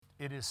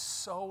It is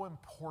so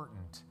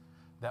important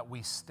that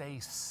we stay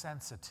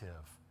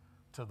sensitive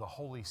to the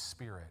Holy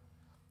Spirit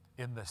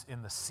in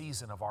the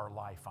season of our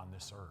life on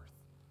this earth.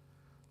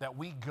 That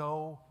we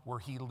go where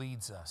He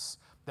leads us,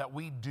 that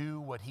we do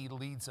what He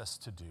leads us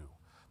to do,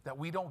 that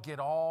we don't get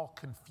all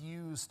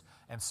confused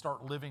and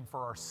start living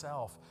for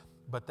ourselves,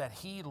 but that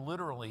He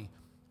literally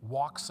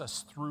walks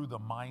us through the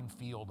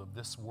minefield of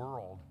this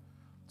world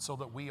so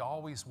that we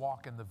always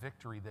walk in the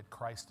victory that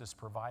Christ has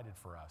provided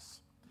for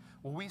us.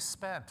 Well, we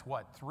spent,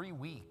 3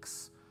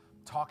 weeks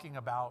talking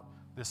about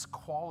this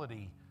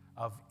quality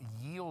of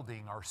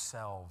yielding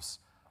ourselves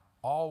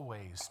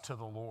always to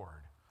the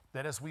Lord.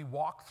 That as we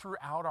walk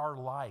throughout our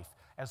life,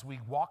 as we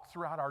walk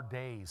throughout our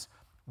days,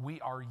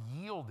 we are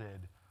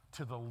yielded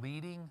to the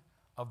leading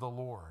of the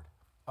Lord,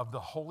 of the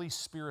Holy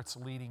Spirit's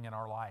leading in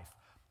our life.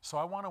 So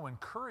I want to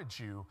encourage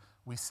you,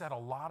 we said a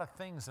lot of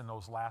things in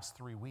those last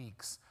 3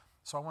 weeks.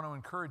 So I want to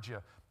encourage you,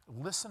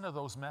 listen to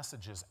those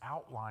messages,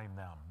 outline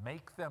them,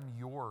 make them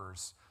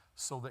yours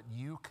so that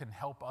you can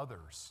help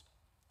others.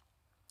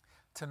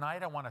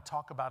 Tonight I want to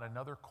talk about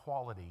another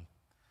quality,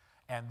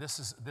 and this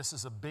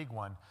is a big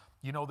one.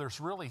 You know, there's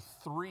really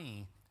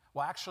 3.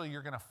 Well, actually,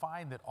 you're going to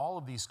find that all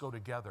of these go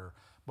together.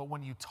 But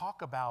when you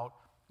talk about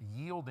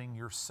yielding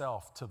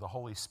yourself to the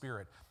Holy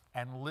Spirit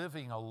and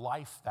living a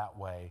life that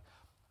way,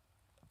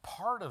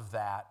 part of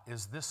that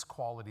is this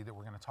quality that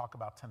we're going to talk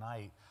about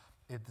tonight.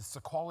 It's the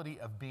quality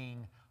of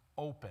being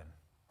open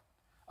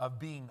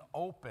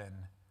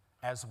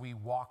as we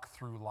walk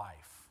through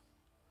life.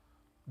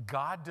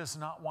 God does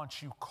not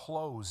want you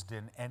closed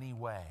in any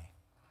way.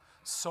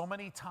 So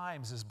many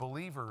times as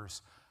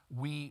believers,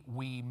 we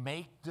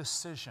make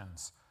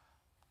decisions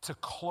to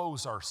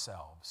close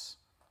ourselves.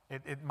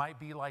 It might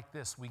be like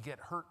this. We get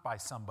hurt by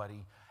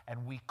somebody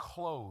and we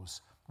close.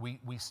 We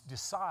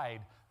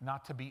decide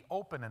not to be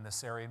open in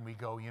this area and we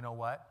go, you know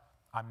what?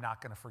 I'm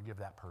not going to forgive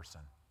that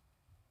person.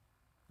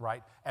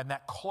 Right? And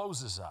that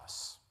closes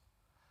us.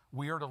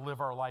 We are to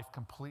live our life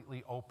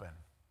completely open.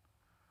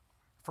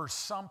 For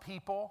some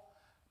people,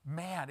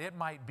 man, it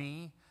might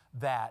be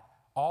that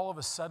all of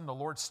a sudden the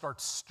Lord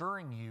starts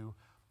stirring you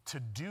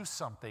to do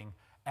something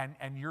and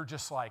you're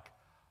just like,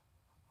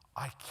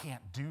 I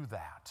can't do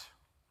that.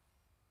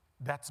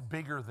 That's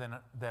bigger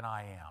than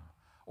I am.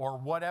 Or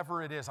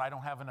whatever it is, I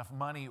don't have enough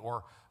money,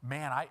 or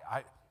man,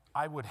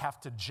 I would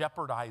have to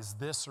jeopardize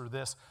this or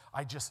this.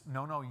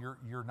 No,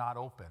 you're not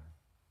open.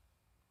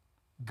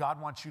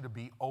 God wants you to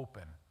be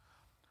open.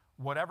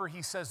 Whatever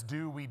He says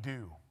do, we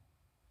do.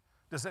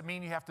 Does it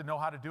mean you have to know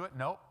how to do it?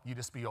 Nope, you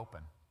just be open.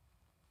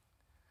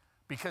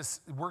 Because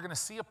we're going to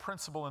see a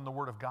principle in the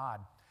Word of God.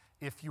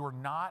 If you're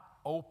not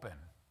open,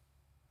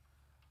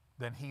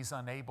 then He's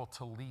unable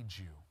to lead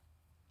you.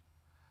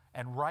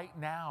 And right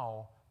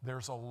now,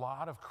 there's a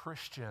lot of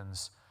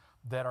Christians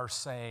that are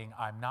saying,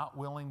 I'm not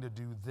willing to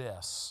do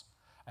this,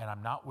 and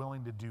I'm not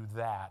willing to do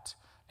that,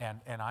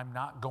 and I'm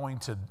not going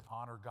to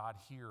honor God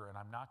here, and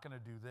I'm not going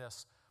to do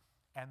this.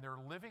 And they're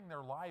living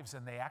their lives,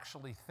 and they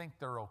actually think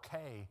they're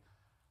okay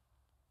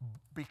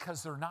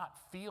because they're not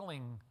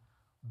feeling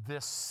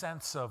this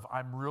sense of,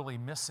 I'm really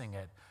missing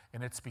it,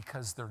 and it's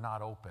because they're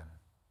not open.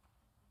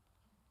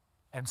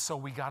 And so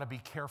we got to be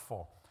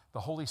careful.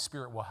 The Holy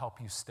Spirit will help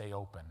you stay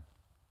open.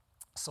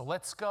 So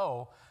let's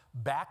go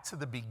back to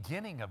the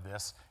beginning of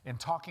this in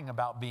talking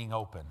about being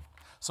open.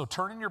 So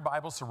turn in your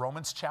Bibles to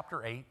Romans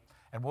chapter 8,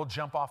 and we'll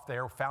jump off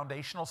there.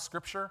 Foundational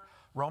scripture,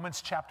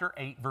 Romans chapter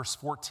 8, verse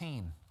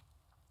 14.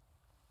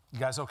 You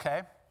guys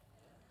okay?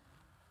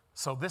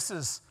 So this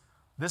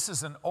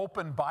is an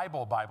open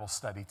Bible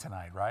study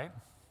tonight, right?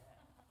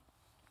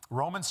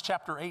 Romans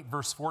chapter 8,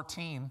 verse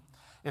 14,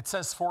 it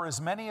says, for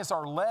as many as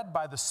are led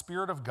by the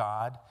Spirit of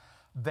God,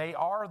 they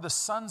are the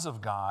sons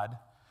of God.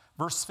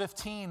 Verse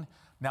 15,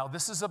 now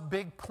this is a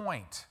big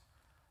point,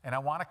 and I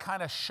want to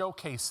kind of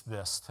showcase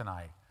this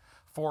tonight.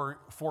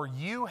 For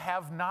you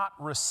have not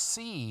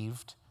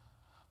received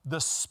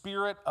the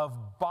spirit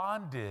of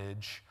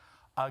bondage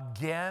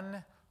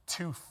again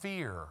to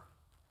fear.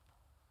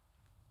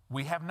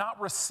 We have not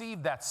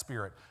received that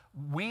spirit.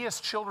 We as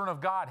children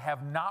of God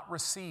have not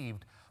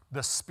received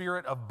the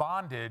spirit of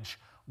bondage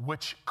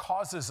which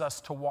causes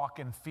us to walk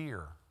in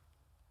fear.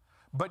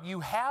 But you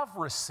have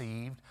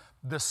received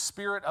the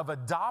spirit of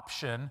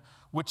adoption,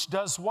 which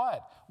does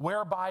what?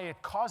 Whereby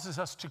it causes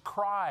us to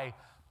cry,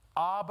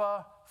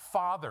 Abba,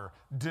 Father,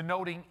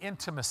 denoting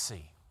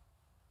intimacy.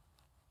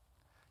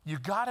 You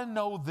got to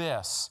know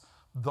this.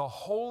 The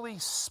Holy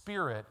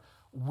Spirit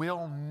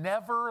will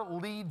never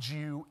lead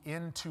you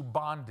into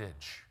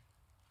bondage.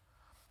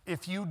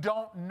 If you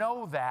don't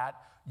know that,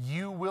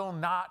 you will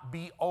not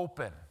be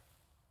open.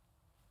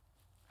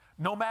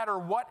 No matter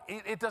what,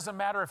 it doesn't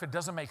matter if it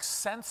doesn't make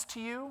sense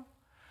to you.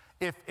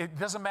 If it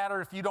doesn't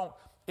matter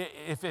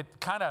if it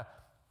kind of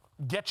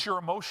gets your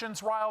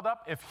emotions riled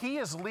up. If He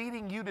is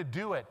leading you to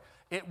do it,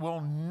 it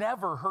will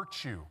never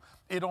hurt you.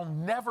 It'll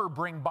never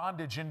bring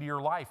bondage into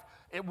your life.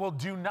 It will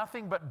do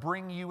nothing but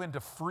bring you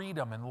into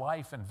freedom and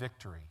life and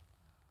victory.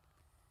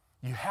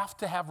 You have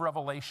to have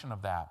revelation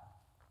of that.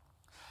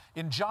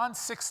 In John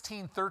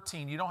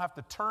 16:13, you don't have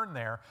to turn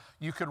there.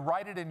 You could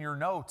write it in your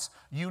notes.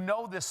 You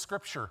know this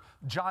scripture.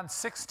 John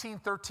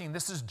 16:13,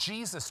 this is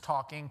Jesus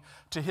talking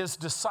to his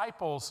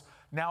disciples.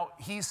 Now,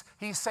 he's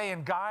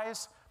saying,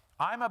 guys,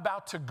 I'm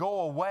about to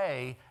go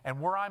away,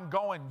 and where I'm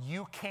going,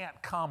 you can't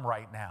come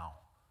right now.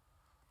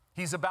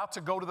 He's about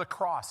to go to the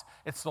cross.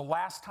 It's the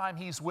last time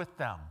he's with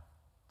them,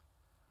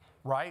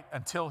 right?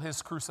 Until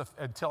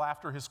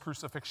after his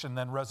crucifixion,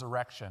 then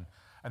resurrection.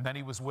 And then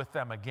he was with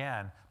them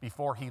again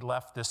before he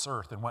left this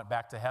earth and went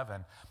back to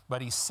heaven.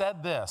 But he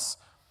said this,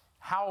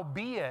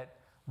 howbeit,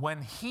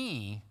 when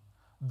he,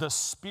 the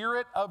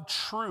Spirit of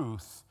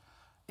truth,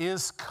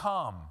 is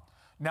come.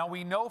 Now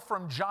we know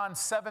from John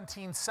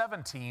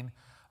 17:17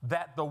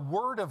 that the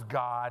Word of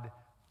God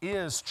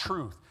is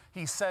truth.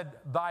 He said,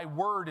 thy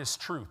word is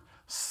truth.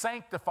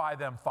 Sanctify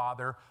them,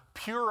 Father.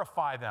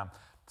 Purify them.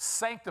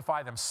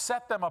 Sanctify them.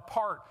 Set them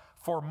apart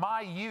for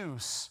my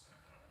use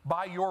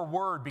by your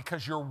word,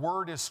 because your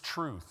word is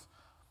truth.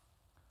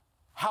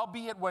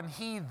 Howbeit, when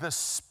he, the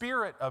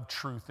Spirit of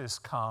truth, is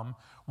come,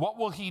 what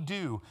will he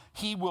do?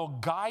 He will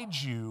guide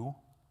you,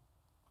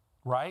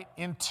 right,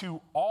 into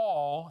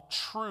all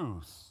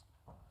truth.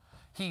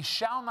 He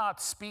shall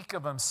not speak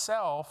of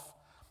himself,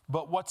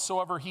 but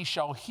whatsoever he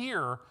shall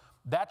hear,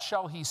 that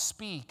shall he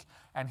speak,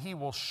 and he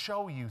will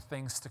show you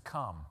things to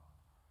come.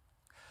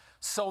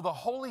 So the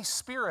Holy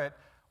Spirit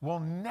will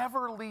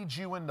never lead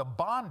you into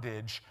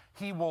bondage.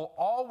 He will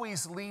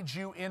always lead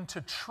you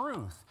into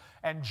truth.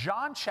 And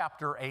John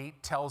chapter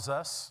 8 tells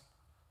us,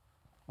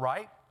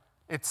 right?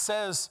 It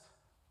says,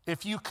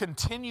 if you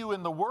continue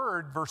in the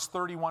word, verse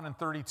 31 and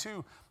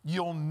 32,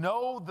 you'll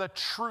know the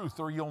truth,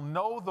 or you'll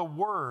know the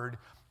word,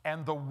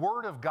 and the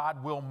word of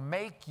God will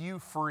make you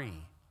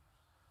free.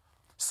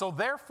 So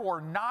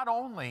therefore, not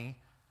only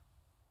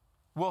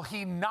will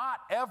he not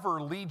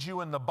ever lead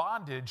you into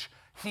bondage,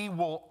 he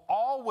will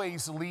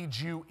always lead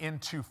you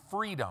into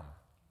freedom.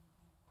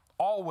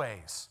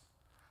 Always.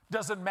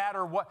 Doesn't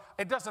matter what,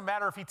 it doesn't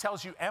matter if he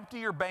tells you empty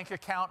your bank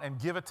account and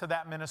give it to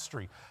that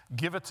ministry,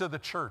 give it to the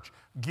church,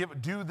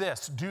 do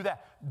this, do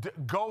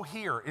that, go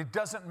here. It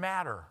doesn't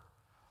matter.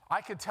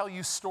 I could tell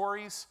you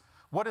stories.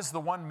 What is the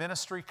one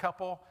ministry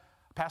couple?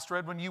 Pastor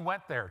Edwin, you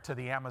went there to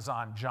the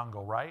Amazon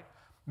jungle, right?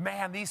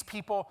 Man, these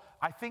people,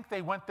 I think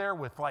they went there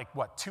with like,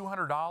 what,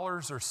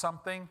 $200 or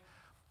something?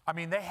 I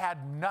mean, they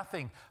had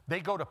nothing. They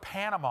go to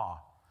Panama.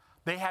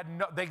 They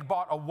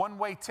bought a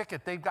one-way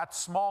ticket. They've got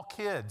small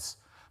kids.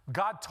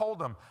 God told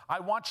them, I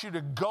want you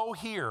to go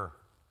here,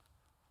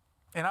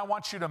 and I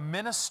want you to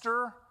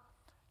minister.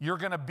 You're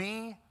going to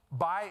be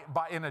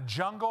in a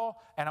jungle,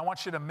 and I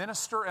want you to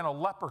minister in a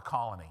leper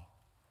colony.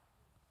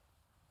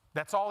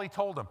 That's all he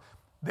told them.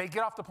 They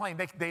get off the plane.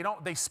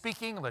 They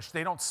speak English.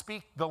 They don't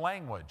speak the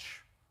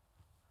language.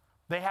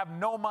 They have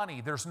no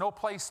money. There's no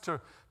place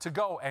to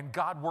go, and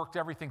God worked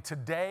everything.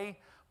 Today,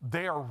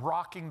 they are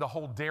rocking the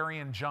whole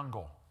Darien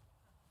jungle.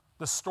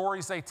 The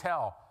stories they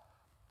tell.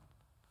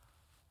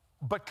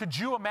 But could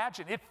you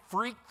imagine? It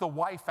freaked the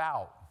wife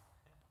out.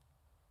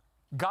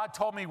 God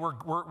told me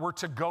we're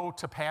to go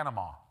to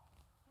Panama.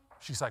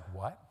 She's like,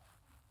 what?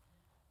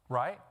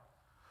 Right?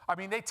 I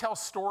mean, they tell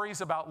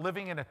stories about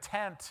living in a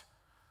tent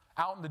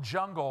out in the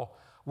jungle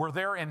where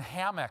they're in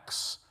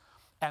hammocks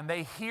and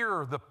they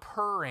hear the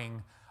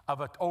purring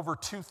of an over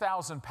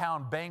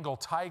 2,000-pound Bengal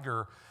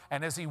tiger.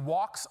 And as he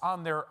walks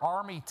on their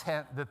army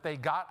tent that they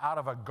got out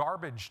of a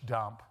garbage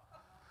dump,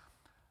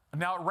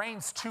 now it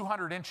rains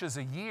 200 inches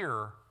a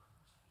year,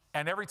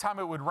 and every time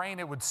it would rain,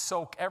 it would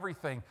soak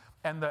everything.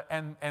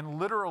 And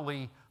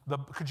literally,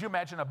 could you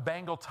imagine a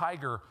Bengal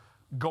tiger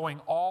going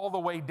all the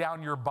way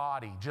down your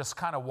body, just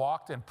kind of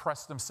walked and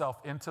pressed himself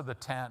into the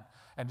tent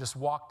and just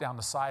walked down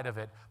the side of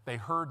it? They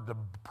heard the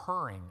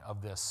purring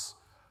of this,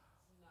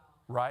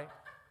 right?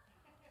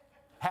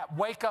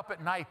 Wake up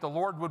at night. The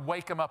Lord would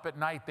wake them up at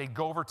night. They'd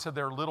go over to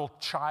their little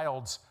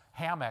child's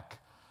hammock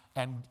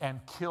and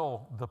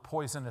kill the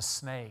poisonous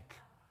snake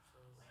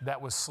that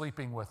was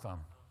sleeping with them.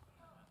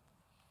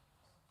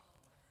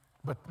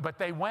 But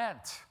they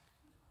went.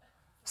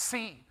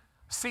 See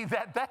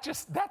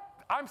that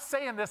I'm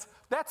saying this,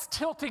 that's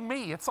tilting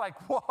me. It's like,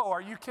 whoa,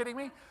 are you kidding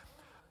me?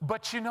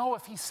 But you know,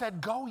 if he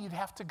said go, you'd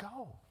have to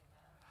go.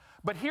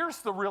 But here's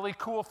the really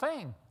cool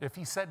thing. If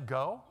he said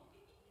go,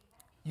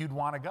 you'd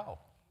want to go.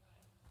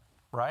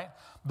 Right?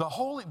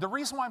 The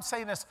reason why I'm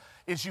saying this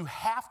is you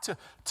have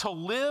to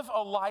live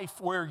a life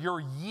where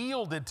you're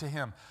yielded to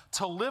him,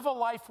 to live a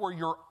life where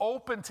you're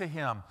open to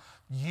him.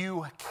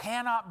 You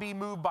cannot be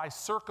moved by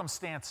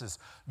circumstances.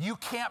 You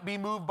can't be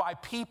moved by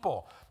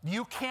people.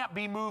 You can't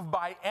be moved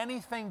by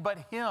anything but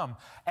him.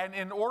 And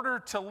in order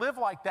to live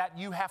like that,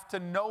 you have to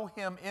know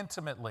him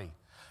intimately.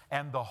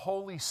 And the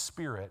Holy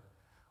Spirit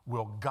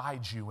will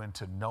guide you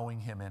into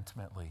knowing him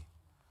intimately.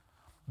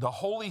 The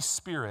Holy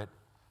Spirit,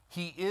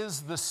 he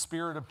is the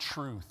Spirit of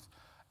truth,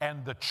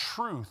 and the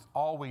truth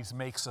always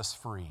makes us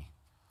free.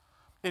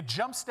 It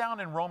jumps down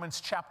in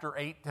Romans chapter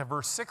 8 to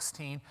verse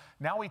 16.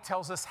 Now he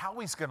tells us how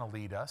he's going to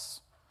lead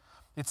us.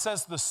 It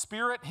says, the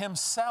Spirit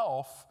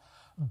himself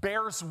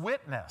bears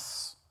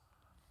witness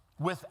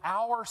with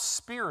our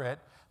spirit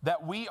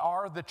that we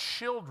are the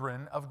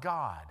children of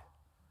God.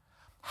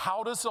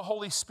 How does the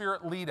Holy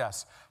Spirit lead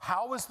us?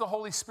 How is the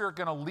Holy Spirit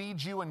going to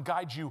lead you and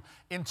guide you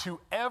into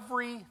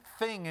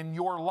everything in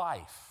your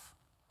life?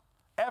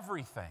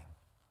 Everything.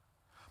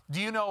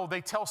 Do you know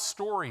they tell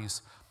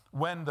stories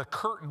when the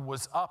curtain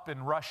was up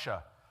in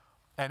Russia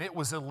and it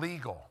was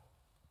illegal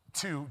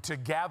to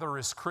gather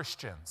as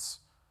Christians,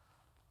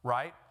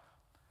 right?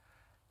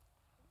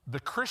 The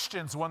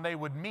Christians, when they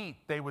would meet,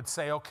 they would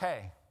say,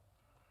 okay,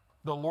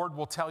 the Lord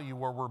will tell you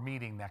where we're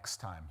meeting next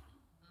time.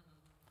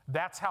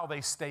 That's how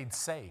they stayed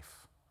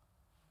safe.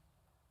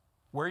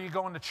 Where are you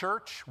going to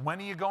church? When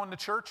are you going to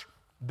church?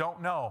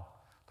 Don't know.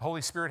 The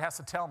Holy Spirit has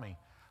to tell me,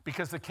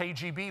 because the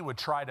KGB would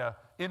try to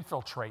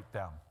infiltrate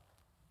them.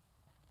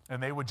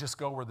 And they would just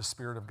go where the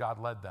Spirit of God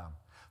led them.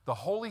 The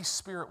Holy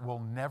Spirit will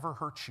never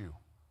hurt you.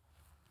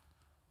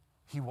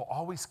 He will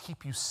always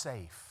keep you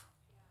safe.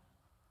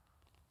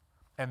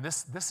 And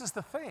this is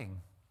the thing.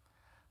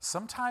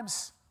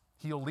 Sometimes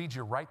He'll lead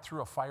you right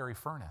through a fiery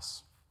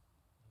furnace.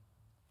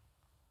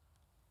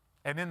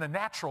 And in the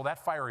natural,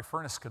 that fiery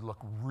furnace could look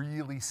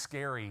really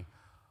scary.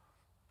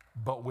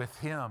 But with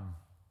Him,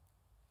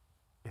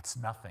 it's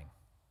nothing,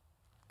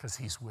 because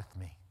He's with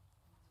me.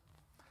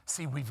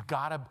 See,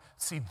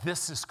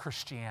 this is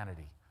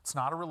Christianity. It's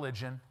not a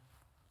religion.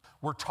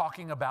 We're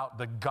talking about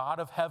the God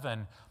of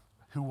heaven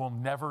who will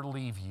never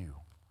leave you.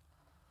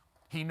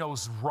 He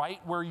knows right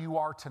where you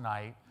are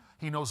tonight.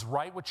 He knows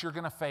right what you're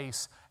going to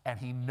face, and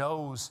He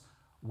knows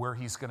where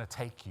He's going to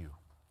take you.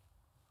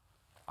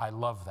 I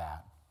love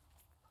that.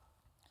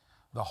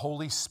 The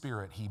Holy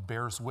Spirit, He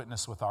bears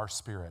witness with our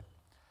spirit.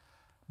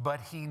 But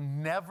He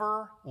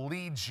never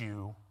leads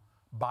you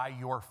by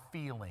your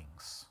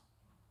feelings.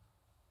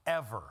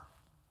 Ever.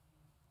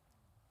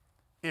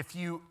 If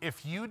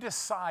you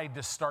decide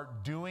to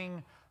start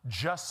doing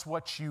just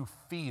what you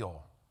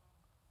feel,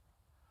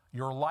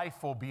 your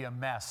life will be a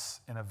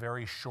mess in a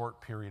very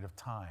short period of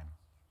time.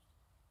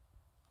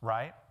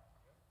 Right?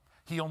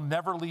 He'll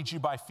never lead you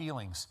by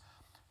feelings.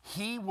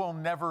 He will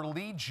never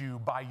lead you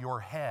by your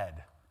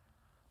head,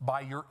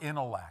 by your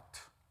intellect.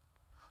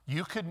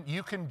 You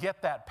can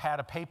get that pad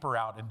of paper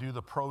out and do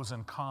the pros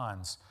and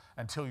cons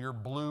until you're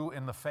blue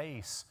in the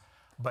face.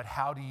 But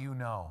how do you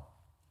know?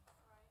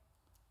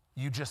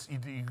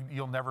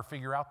 You'll never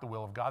figure out the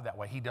will of God that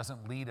way. He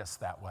doesn't lead us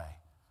that way.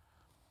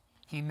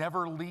 He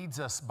never leads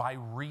us by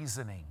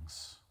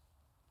reasonings.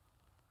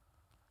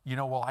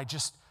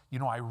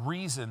 I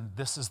reason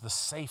this is the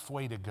safe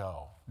way to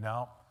go.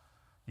 No,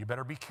 you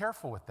better be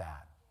careful with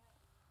that.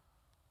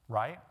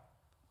 Right?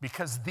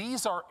 Because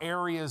these are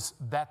areas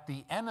that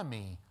the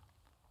enemy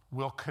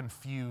will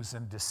confuse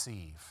and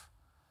deceive.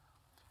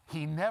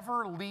 He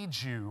never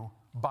leads you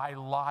by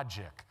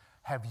logic.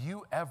 Have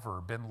you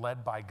ever been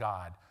led by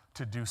God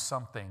to do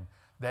something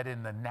that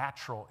in the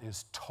natural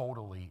is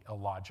totally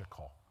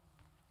illogical?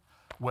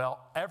 Well,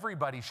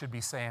 everybody should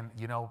be saying,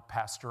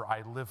 Pastor,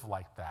 I live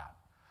like that.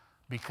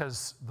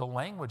 Because the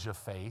language of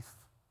faith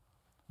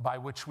by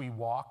which we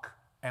walk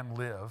and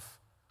live,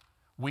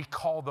 we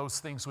call those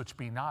things which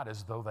be not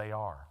as though they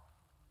are.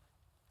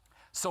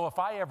 So if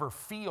I ever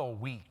feel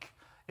weak,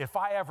 if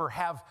I ever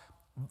have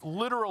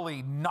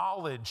literally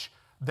knowledge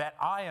that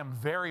I am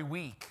very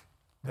weak,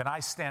 then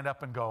I stand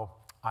up and go,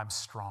 I'm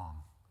strong.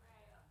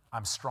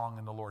 I'm strong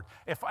in the Lord.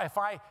 If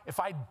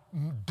I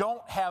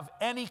don't have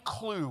any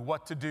clue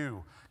what to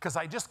do, because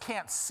I just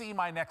can't see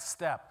my next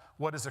step,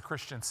 what does a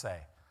Christian say?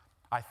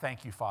 I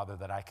thank you, Father,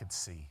 that I could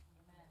see. Amen.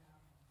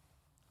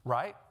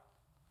 Right?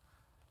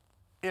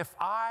 If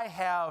I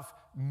have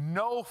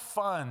no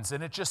funds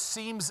and it just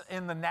seems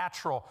in the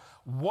natural,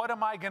 what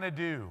am I going to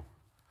do?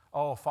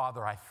 Oh,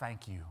 Father, I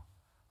thank you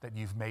that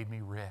you've made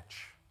me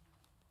rich.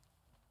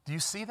 Do you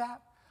see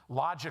that?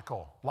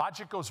 Logical.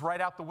 Logic goes right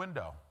out the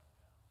window.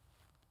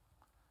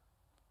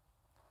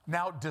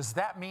 Now, does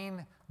that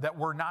mean that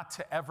we're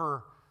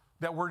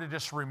to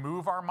just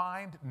remove our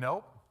mind?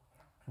 Nope.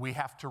 We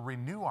have to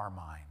renew our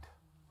mind.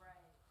 Right.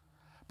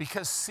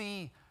 Because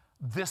see,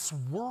 this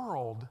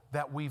world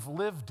that we've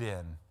lived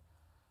in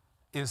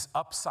is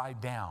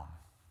upside down.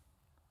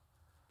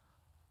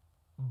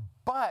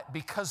 But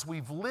because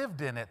we've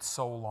lived in it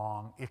so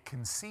long, it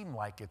can seem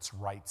like it's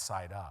right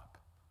side up.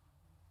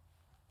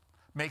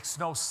 Makes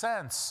no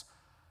sense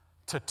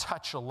to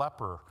touch a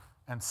leper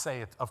and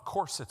say, of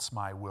course it's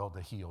my will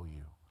to heal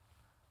you.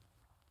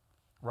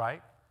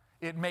 Right?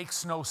 It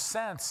makes no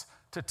sense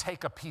to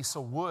take a piece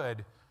of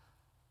wood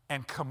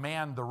and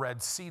command the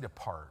Red Sea to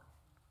part.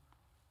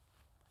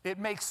 It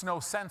makes no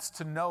sense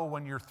to know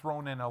when you're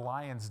thrown in a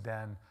lion's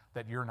den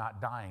that you're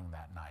not dying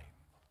that night.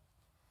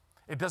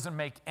 It doesn't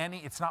make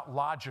it's not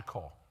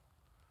logical,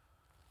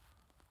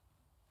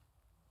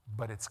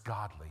 but it's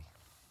godly.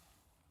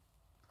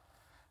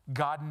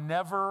 God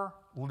never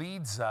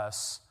leads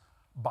us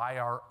by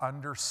our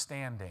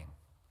understanding.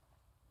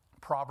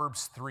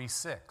 Proverbs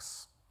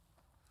 3:6.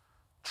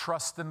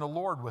 Trust in the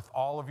Lord with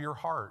all of your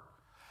heart,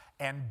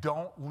 and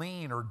don't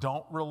lean or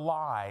don't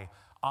rely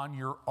on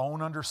your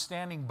own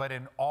understanding, but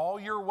in all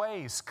your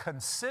ways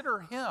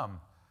consider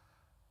Him,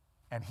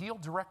 and he'll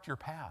direct your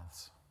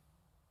paths.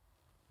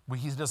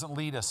 He doesn't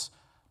lead us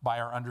by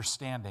our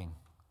understanding.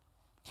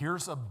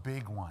 Here's a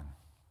big one.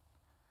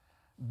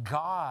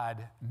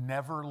 God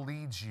never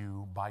leads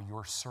you by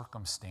your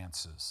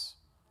circumstances.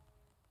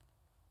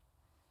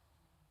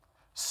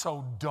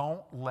 So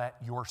don't let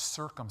your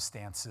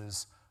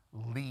circumstances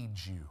lead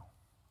you.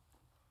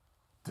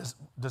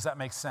 Does that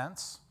make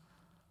sense?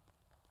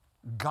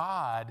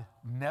 God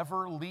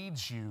never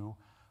leads you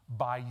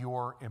by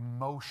your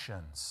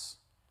emotions.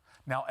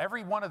 Now,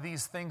 every one of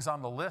these things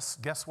on the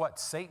list, guess what?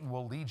 Satan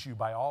will lead you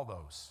by all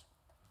those.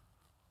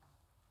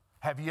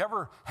 Have you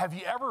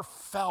ever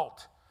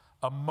felt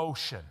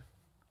emotion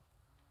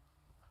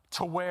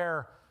to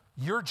where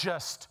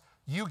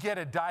you get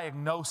a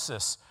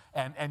diagnosis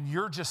and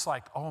you're just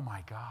like, oh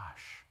my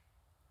gosh,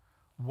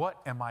 what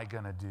am I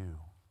going to do?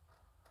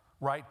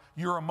 Right?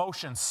 Your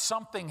emotions,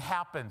 something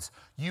happens,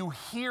 you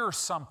hear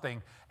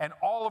something, and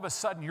all of a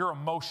sudden your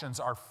emotions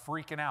are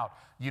freaking out.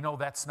 You know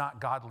that's not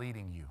God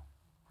leading you.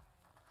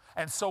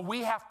 And so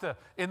we have to,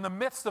 in the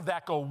midst of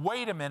that, go,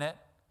 wait a minute.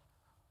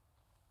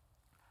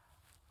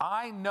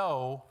 I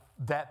know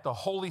that the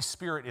Holy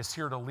Spirit is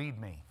here to lead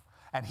me.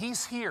 And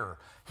He's here.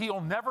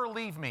 He'll never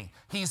leave me.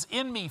 He's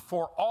in me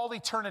for all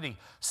eternity.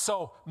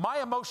 So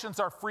my emotions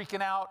are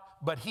freaking out,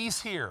 but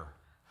He's here.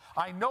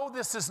 I know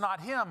this is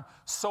not Him,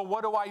 so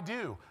what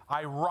do?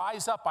 I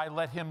rise up, I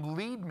let Him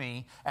lead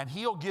me, and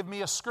He'll give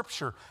me a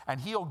scripture, and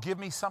He'll give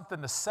me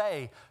something to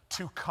say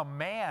to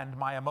command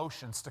my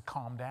emotions to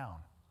calm down.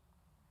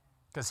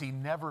 Because He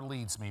never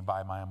leads me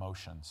by my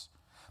emotions.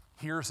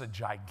 Here's a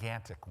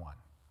gigantic one.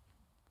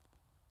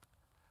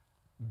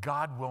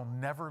 God will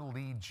never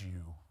lead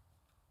you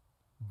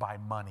by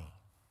money.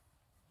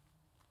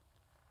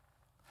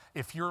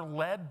 If you're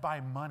led by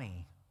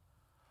money,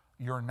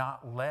 you're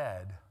not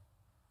led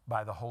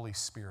by the Holy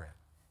Spirit.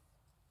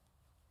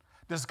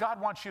 Does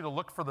God want you to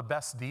look for the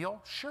best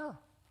deal? Sure.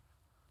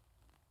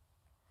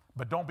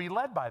 But don't be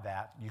led by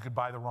that. You could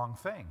buy the wrong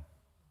thing.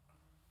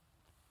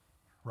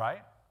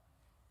 Right?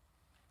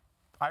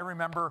 I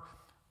remember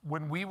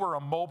when we were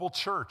a mobile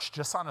church,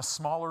 just on a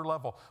smaller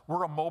level,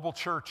 we're a mobile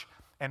church,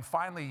 and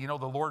finally, the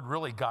Lord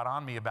really got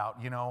on me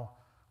about,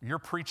 you're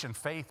preaching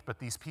faith, but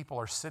these people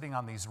are sitting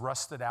on these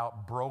rusted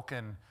out,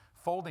 broken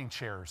folding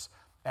chairs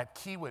at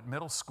Kiewit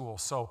Middle School.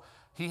 So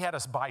He had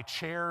us buy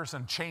chairs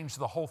and change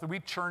the whole thing. We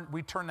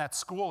turned that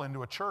school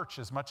into a church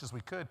as much as we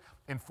could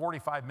in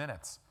 45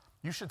 minutes.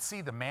 You should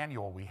see the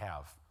manual we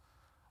have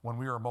when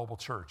we were a mobile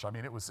church. I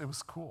mean, it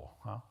was cool,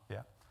 huh?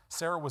 Yeah.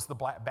 Sarah was the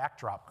black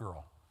backdrop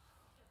girl.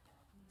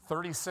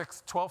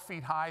 12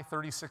 feet high,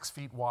 36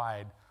 feet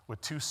wide,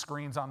 with 2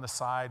 screens on the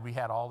side. We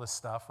had all this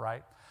stuff,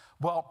 right?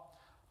 Well,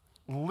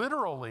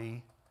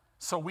 literally,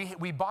 so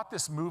we bought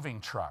this moving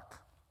truck.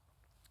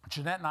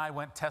 Jeanette and I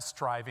went test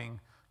driving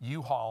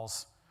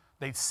U-Hauls.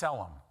 They'd sell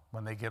them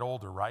when they get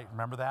older, right?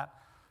 Remember that?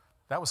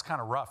 That was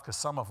kind of rough because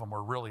some of them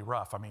were really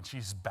rough. I mean,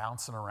 she's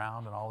bouncing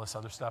around and all this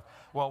other stuff.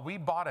 Well, we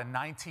bought a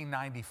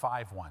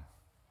 1995 one.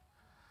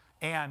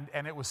 And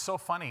it was so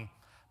funny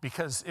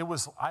because it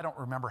was, I don't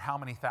remember how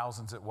many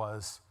thousands it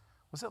was.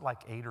 Was it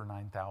like 8,000 or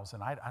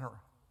 9,000? I don't,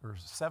 or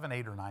 7,000,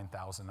 8,000 or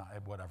 9,000,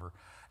 whatever.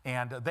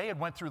 And they had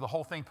went through the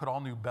whole thing, put all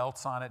new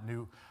belts on it,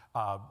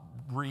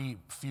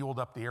 refueled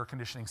up the air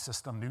conditioning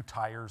system, new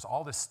tires,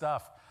 all this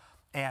stuff.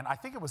 And I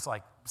think it was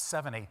like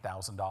 $7,000,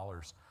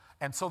 $8,000.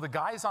 And so the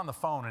guy's on the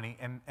phone,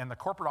 and the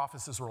corporate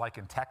offices were like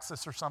in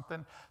Texas or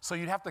something, so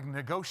you'd have to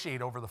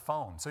negotiate over the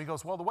phone. So he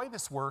goes, well, the way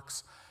this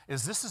works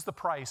is this is the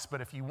price, but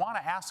if you want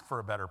to ask for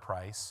a better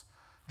price,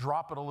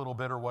 drop it a little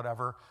bit or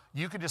whatever,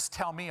 you could just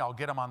tell me, I'll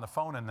get them on the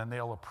phone, and then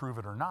they'll approve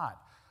it or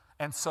not.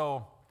 And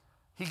so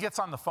he gets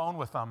on the phone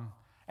with them,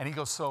 and he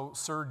goes, so,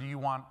 sir, do you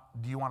want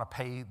to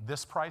pay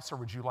this price, or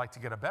would you like to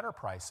get a better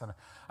price? And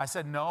I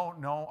said,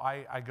 no,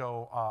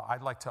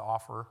 I'd like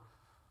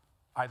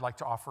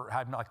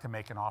to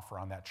make an offer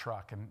on that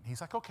truck. And he's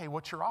like, okay,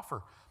 what's your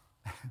offer?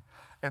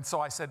 And so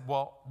I said,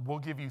 well, we'll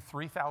give you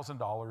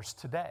 $3,000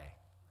 today.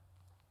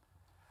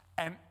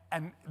 And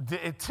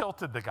it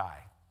tilted the guy,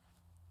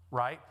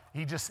 right?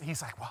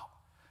 He's like, well,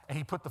 and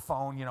he put the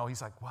phone,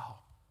 he's like,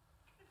 well,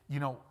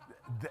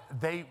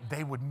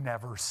 they would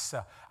never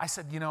sell. I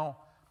said,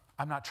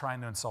 I'm not trying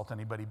to insult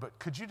anybody, but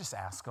could you just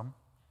ask them?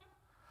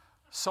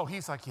 So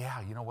he's like, yeah,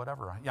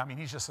 whatever. Yeah, I mean,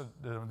 he's just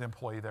the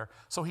employee there.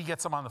 So he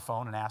gets him on the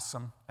phone and asks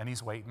him, and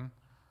he's waiting.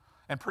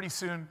 And pretty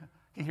soon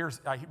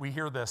we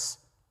hear this,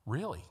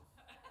 really?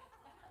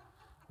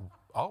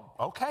 Oh,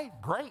 okay,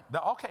 great.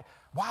 Okay.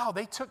 Wow,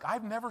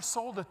 I've never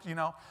sold it,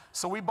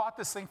 So we bought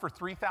this thing for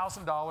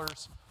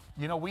 $3,000.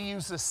 We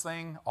used this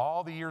thing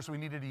all the years we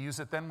needed to use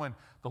it. Then when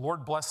the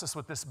Lord blessed us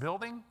with this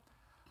building,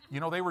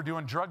 they were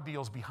doing drug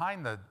deals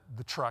behind the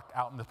truck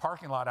out in the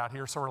parking lot out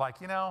here. So we're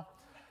like,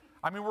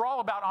 we're all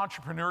about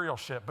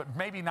entrepreneurship, but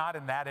maybe not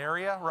in that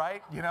area,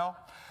 right?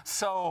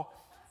 So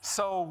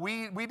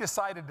we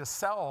decided to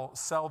sell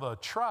the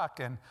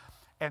truck,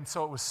 and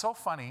so it was so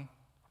funny.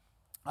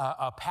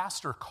 A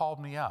pastor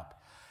called me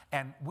up,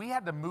 and we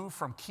had to move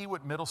from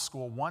Kiewit Middle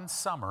School one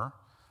summer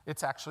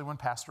It's actually when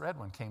Pastor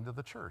Edwin came to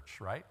the church,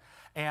 right?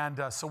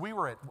 And so we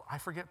were at, I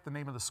forget the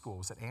name of the school.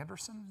 Was it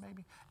Anderson,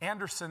 maybe?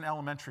 Anderson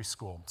Elementary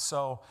School.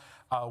 So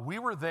we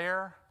were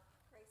there.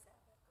 Grace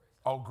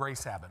Abbott. Oh,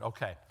 Grace Abbott.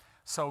 Okay.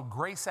 So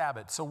Grace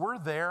Abbott. So we're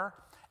there,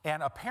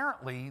 and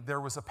apparently there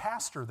was a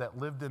pastor that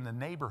lived in the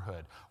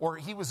neighborhood, or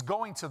he was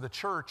going to the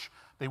church.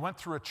 They went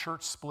through a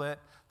church split.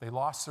 They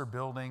lost their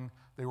building.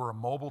 They were a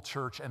mobile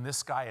church, and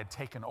this guy had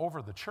taken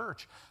over the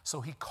church.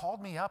 So he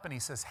called me up and he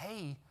says,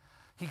 hey,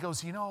 he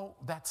goes, you know,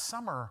 that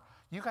summer,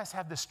 you guys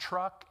have this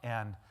truck,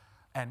 and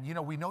you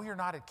know, we know you're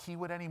not at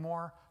Keywood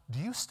anymore. Do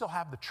you still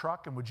have the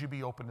truck, and would you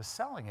be open to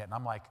selling it? And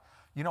I'm like,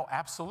 you know,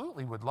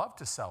 absolutely, would love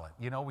to sell it.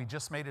 You know, we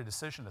just made a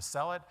decision to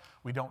sell it.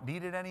 We don't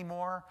need it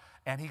anymore.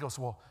 And he goes,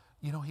 well,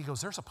 you know, he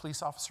goes, there's a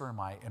police officer in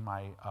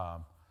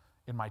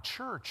my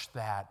church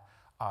that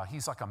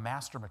he's like a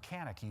master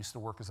mechanic. He used to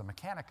work as a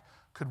mechanic.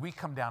 Could we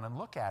come down and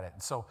look at it?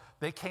 And so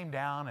they came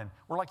down, and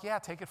we're like, yeah,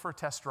 take it for a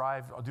test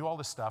drive. I'll do all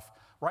this stuff,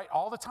 right?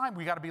 All the time,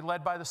 we got to be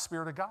led by the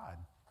Spirit of God.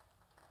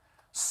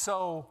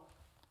 So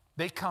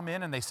they come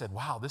in and they said,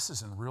 wow, this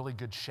is in really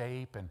good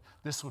shape, and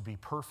this would be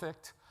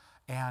perfect.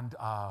 And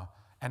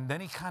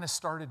then he kind of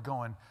started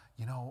going,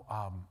 you know,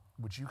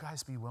 would you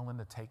guys be willing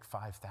to take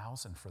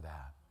 $5,000 for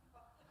that?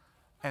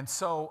 And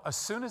so as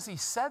soon as he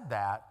said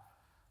that,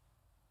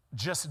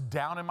 just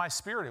down in my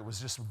spirit, it was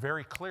just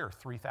very clear,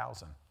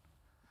 $3,000.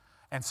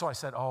 And so I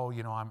said, oh,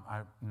 you know,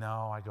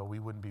 I go, we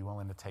wouldn't be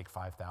willing to take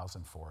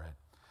 $5,000 for it.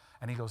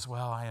 And he goes,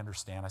 well, I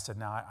understand. I said,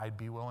 no, I'd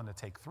be willing to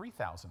take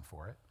 $3,000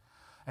 for it.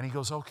 And he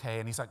goes, okay.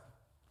 And he's like,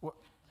 what?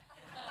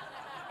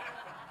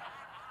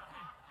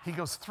 He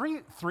goes,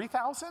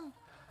 3,000?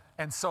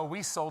 And so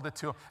we sold it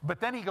to him.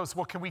 But then he goes,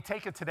 well, can we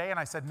take it today? And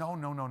I said,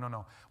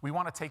 no. We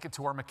want to take it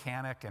to our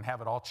mechanic and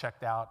have it all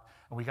checked out,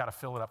 and we got to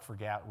fill it up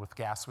with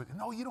gas.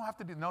 No, you don't have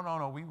to do,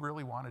 no, we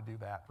really want to do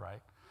that,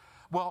 right?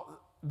 Well,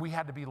 we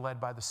had to be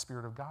led by the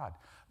Spirit of God.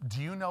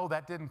 Do you know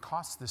that didn't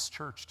cost this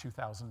church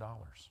 $2,000?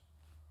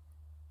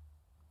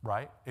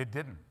 Right? It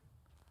didn't.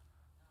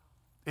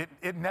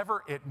 It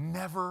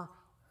never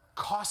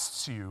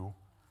costs you,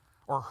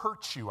 or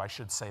hurts you, I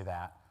should say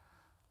that.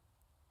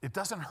 It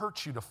doesn't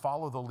hurt you to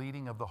follow the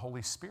leading of the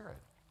Holy Spirit,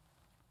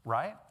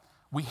 right?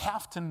 We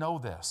have to know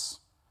this.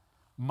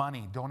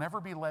 Money, don't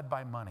ever be led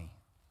by money,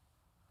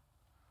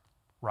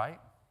 right?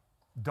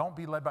 Don't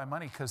be led by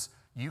money, because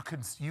you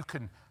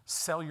can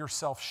sell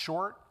yourself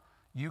short.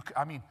 Do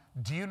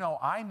you know,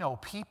 I know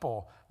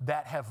people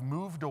that have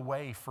moved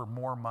away for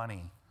more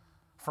money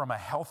from a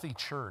healthy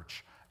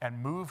church and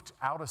moved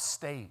out of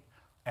state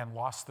and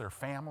lost their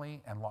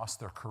family and lost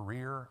their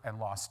career and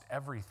lost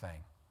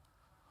everything.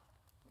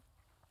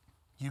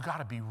 You got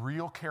to be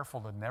real careful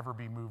to never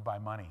be moved by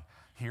money.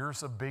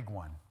 Here's a big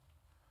one.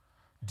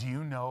 Do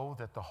you know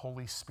that the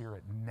Holy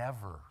Spirit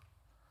never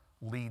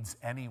leads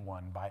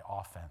anyone by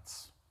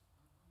offense?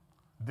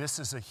 This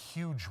is a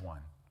huge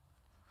one.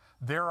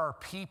 There are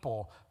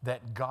people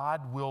that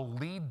God will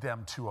lead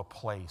them to a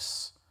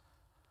place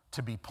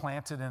to be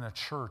planted in a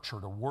church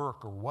or to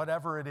work or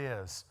whatever it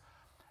is,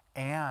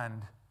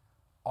 and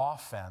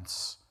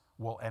offense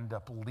will end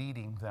up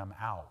leading them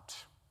out.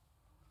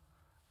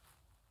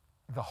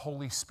 The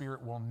Holy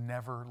Spirit will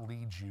never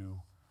lead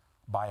you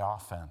by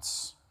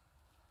offense.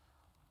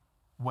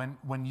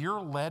 When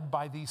you're led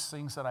by these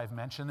things that I've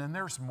mentioned, and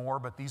there's more,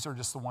 but these are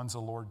just the ones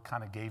the Lord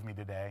kind of gave me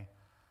today.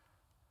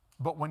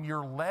 But when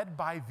you're led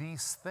by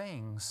these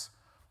things,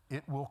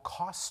 it will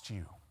cost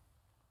you.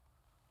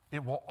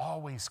 It will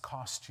always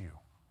cost you.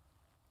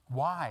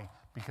 Why?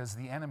 Because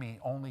the enemy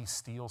only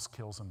steals,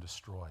 kills, and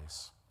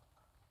destroys.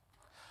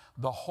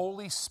 The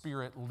Holy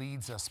Spirit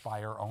leads us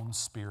by our own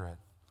spirit.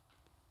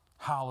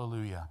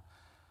 Hallelujah.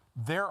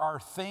 There are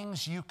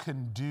things you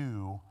can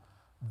do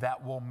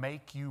that will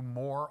make you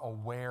more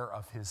aware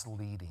of his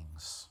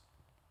leadings.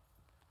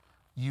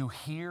 You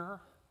hear,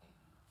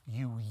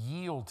 you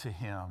yield to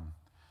him,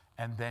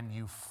 and then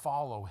you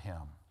follow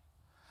him.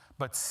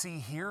 But see,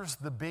 here's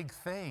the big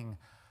thing.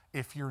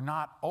 If you're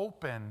not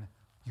open,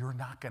 you're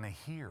not going to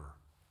hear.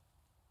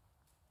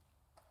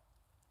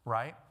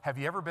 Right? Have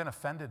you ever been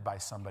offended by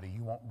somebody?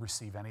 You won't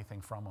receive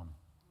anything from them.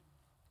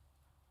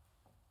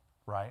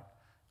 Right?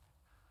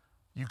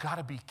 You got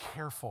to be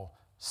careful.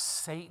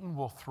 Satan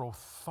will throw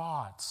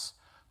thoughts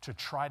to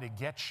try to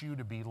get you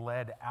to be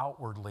led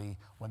outwardly,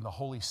 when the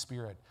Holy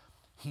Spirit,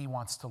 he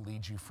wants to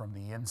lead you from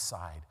the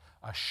inside,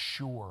 a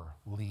sure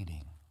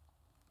leading.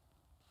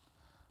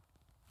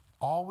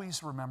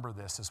 Always remember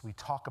this as we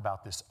talk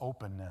about this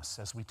openness,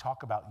 as we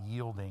talk about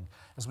yielding,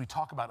 as we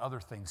talk about other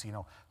things. You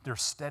know,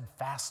 there's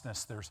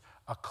steadfastness, there's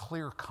a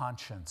clear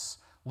conscience,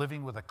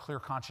 living with a clear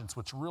conscience,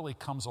 which really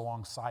comes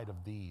alongside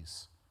of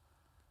these.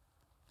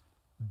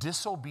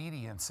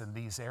 Disobedience in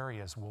these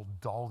areas will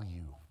dull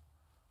you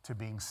to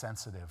being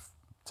sensitive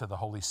to the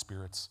Holy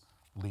Spirit's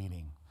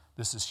leading.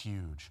 This is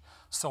huge.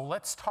 So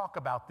let's talk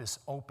about this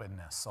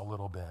openness a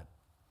little bit.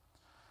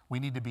 We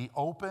need to be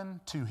open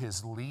to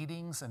his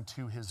leadings and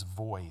to his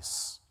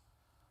voice.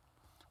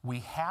 We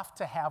have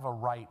to have a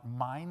right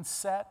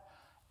mindset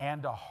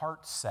and a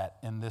heart set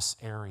in this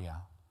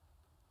area.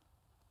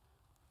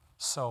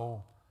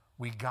 So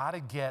we got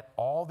to get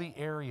all the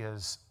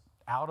areas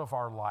out of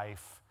our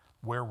life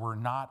where we're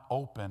not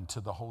open to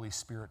the Holy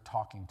Spirit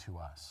talking to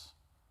us,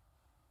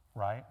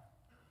 right?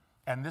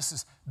 And this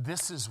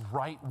is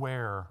right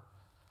where,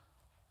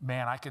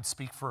 man, I could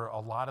speak for a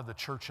lot of the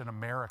church in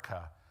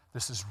America.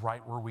 This is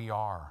right where we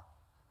are.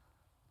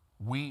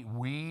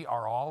 We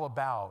are all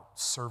about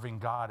serving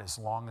God as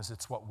long as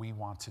it's what we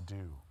want to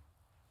do.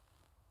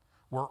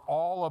 We're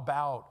all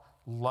about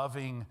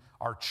loving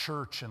our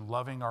church and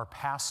loving our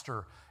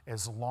pastor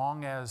as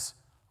long as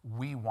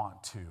we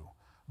want to.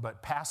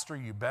 But pastor,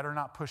 you better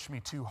not push me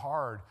too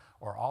hard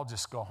or I'll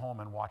just go home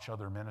and watch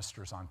other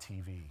ministers on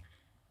TV,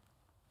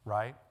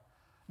 right?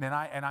 And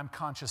I'm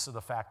conscious of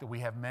the fact that we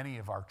have many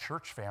of our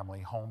church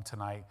family home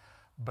tonight,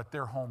 but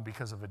they're home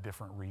because of a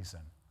different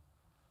reason,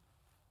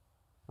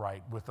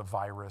 right? With the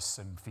virus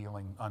and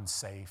feeling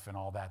unsafe and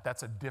all that.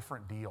 That's a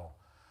different deal.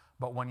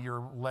 But when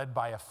you're led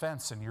by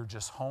offense and you're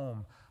just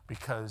home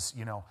because,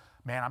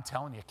 man, I'm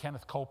telling you,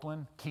 Kenneth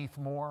Copeland, Keith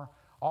Moore,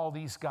 all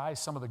these guys,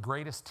 some of the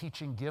greatest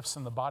teaching gifts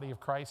in the body of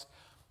Christ,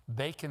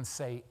 they can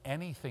say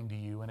anything to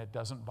you and it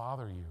doesn't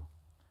bother you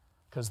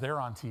because they're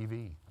on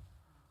TV.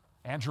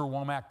 Andrew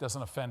Womack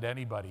doesn't offend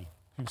anybody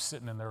who's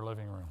sitting in their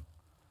living room,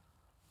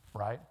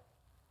 right?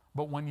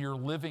 But when you're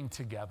living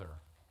together,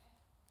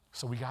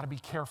 so we got to be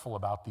careful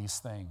about these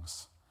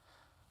things.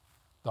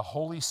 The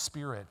Holy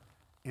Spirit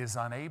is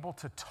unable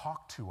to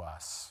talk to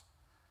us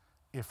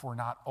if we're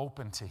not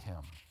open to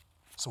Him.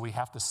 So we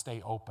have to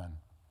stay open.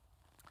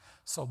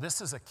 So this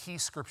is a key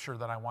scripture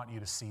that I want you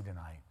to see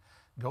tonight.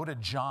 Go to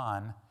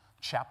John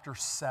chapter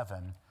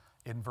 7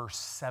 in verse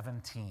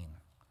 17.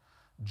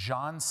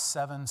 John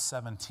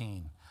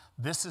 7:17.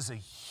 This is a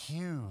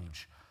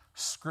huge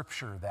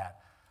scripture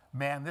that,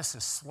 man, this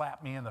has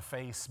slapped me in the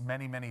face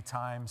many, many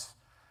times.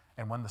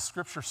 And when the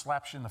scripture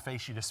slaps you in the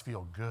face, you just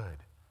feel good.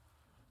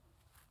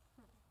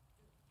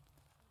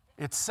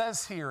 It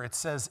says here,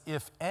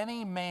 if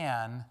any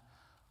man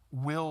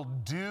will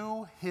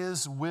do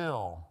his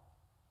will,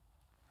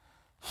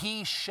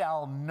 he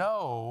shall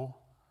know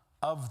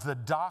of the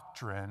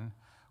doctrine,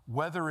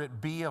 whether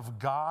it be of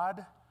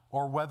God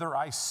or whether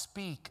I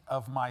speak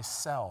of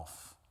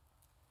myself.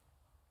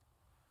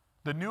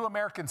 The New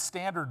American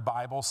Standard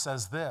Bible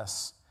says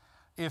this: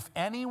 if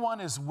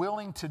anyone is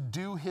willing to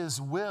do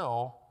his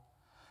will,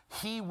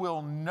 he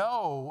will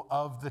know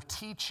of the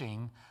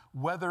teaching,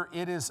 whether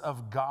it is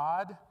of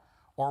God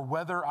or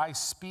whether I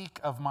speak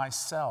of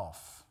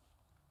myself.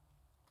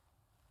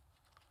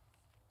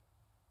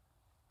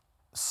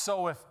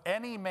 So if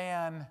any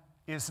man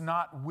is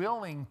not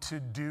willing to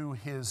do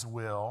his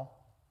will,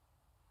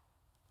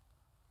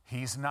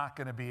 he's not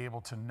going to be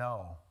able to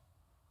know.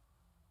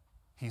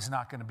 He's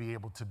not going to be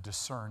able to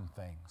discern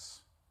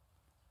things.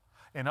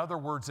 In other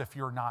words, if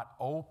you're not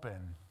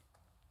open,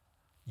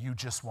 you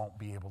just won't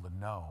be able to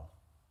know.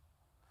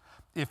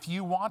 If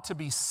you want to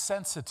be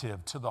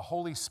sensitive to the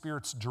Holy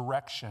Spirit's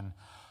direction,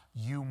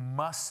 you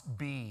must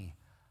be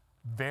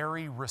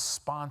very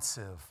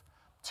responsive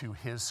to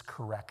His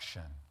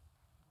correction.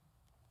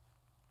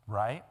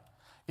 Right?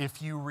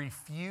 If you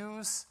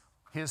refuse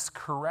His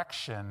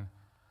correction,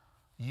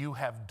 you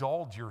have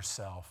dulled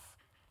yourself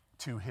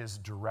to His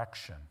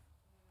direction.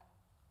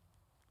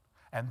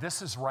 And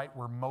this is right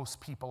where most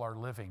people are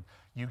living.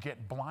 You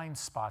get blind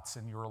spots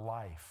in your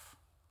life,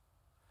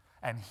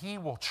 and He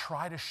will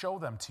try to show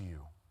them to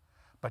you,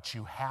 but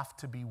you have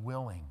to be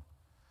willing.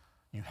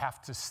 You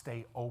have to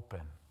stay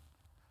open.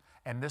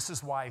 And this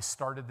is why I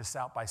started this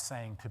out by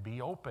saying, to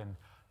be open,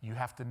 you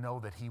have to know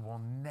that He will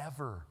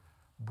never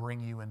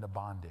bring you into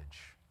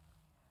bondage.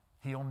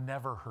 He'll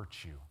never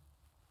hurt you.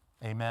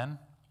 Amen?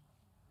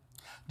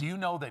 Do you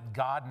know that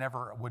God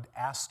never would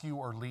ask you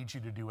or lead you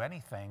to do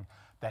anything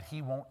that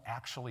He won't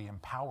actually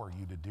empower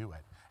you to do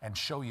it and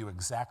show you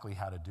exactly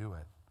how to do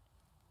it?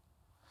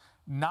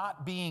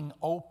 Not being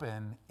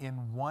open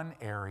in one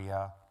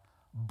area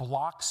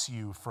blocks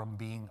you from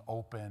being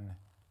open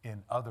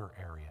in other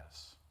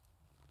areas.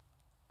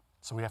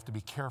 So we have to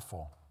be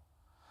careful.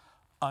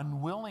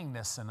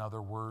 Unwillingness, in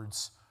other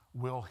words,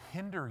 will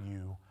hinder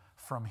you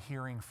from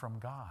hearing from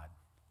God.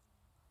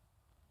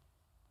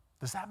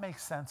 Does that make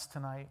sense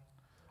tonight?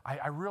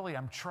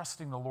 I'm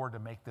trusting the Lord to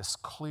make this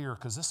clear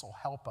because this will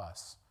help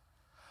us.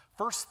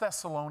 1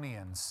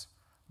 Thessalonians,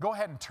 go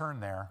ahead and turn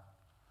there.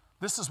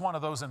 This is one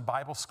of those in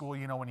Bible school,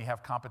 when you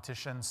have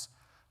competitions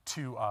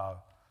to,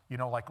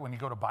 like when you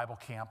go to Bible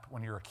camp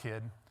when you're a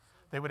kid,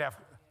 they would have,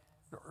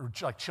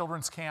 like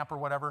children's camp or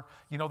whatever,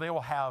 they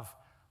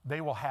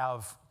will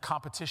have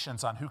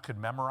competitions on who could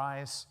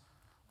memorize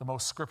the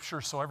most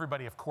scripture. So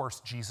everybody, of course,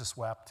 Jesus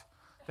wept.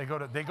 They go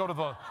to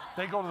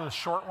the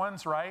short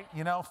ones, right?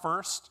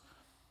 First.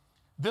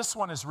 This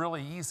one is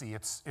really easy.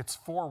 It's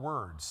 4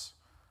 words.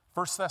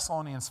 1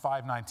 Thessalonians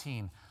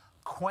 5:19.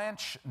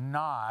 Quench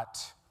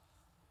not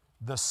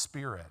the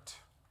Spirit.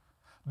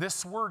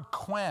 This word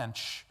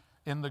quench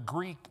in the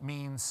Greek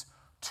means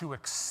to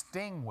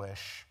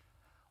extinguish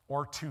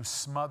or to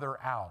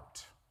smother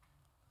out.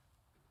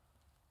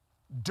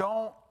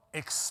 Don't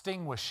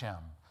extinguish Him.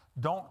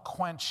 Don't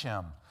quench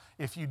Him.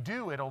 If you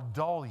do, it'll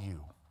dull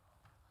you.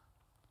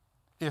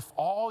 If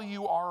all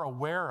you are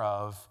aware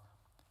of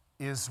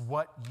is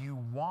what you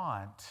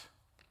want,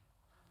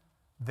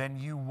 then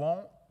you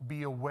won't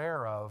be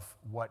aware of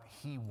what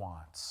he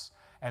wants.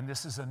 And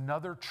this is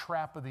another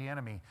trap of the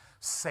enemy.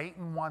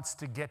 Satan wants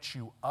to get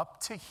you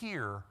up to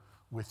here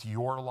with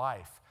your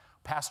life.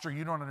 Pastor,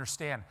 you don't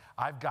understand.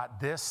 I've got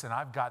this and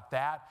I've got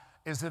that.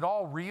 Is it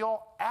all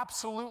real?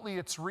 Absolutely,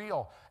 it's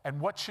real. And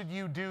what should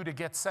you do to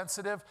get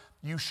sensitive?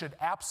 You should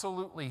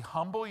absolutely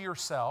humble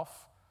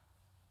yourself.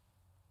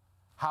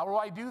 How do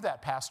I do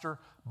that, Pastor?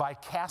 By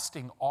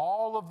casting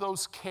all of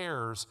those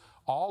cares,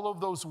 all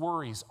of those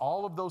worries,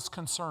 all of those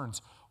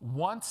concerns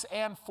once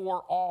and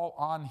for all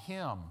on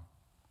him.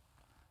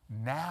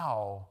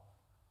 Now,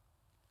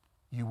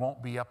 you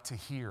won't be up to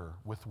here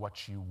with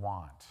what you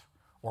want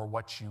or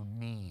what you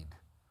need.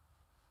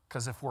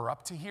 Because if we're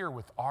up to here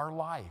with our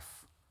life,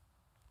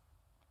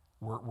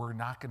 we're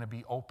not going to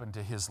be open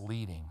to his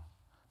leading.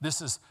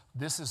 This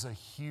is a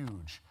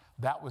huge,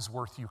 that was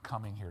worth you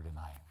coming here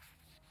tonight.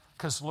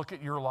 Because look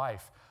at your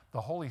life.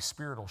 The Holy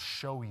Spirit will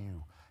show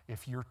you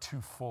if you're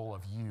too full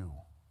of you,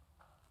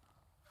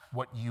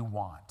 what you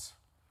want.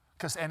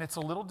 And it's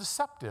a little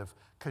deceptive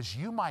because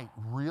you might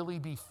really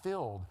be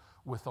filled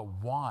with a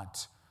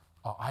want.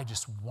 I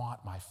just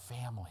want my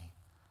family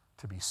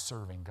to be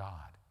serving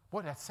God.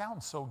 Boy, that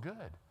sounds so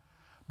good.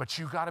 But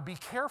you got to be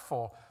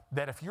careful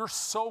that if you're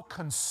so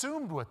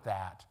consumed with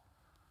that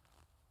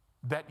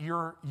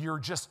you're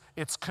just,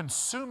 it's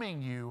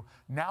consuming you,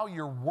 now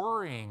you're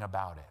worrying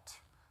about it.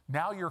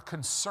 Now you're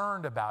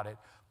concerned about it,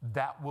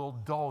 that will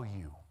dull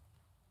you.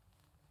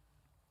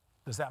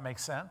 Does that make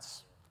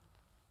sense?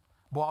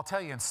 Well, I'll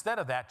tell you, instead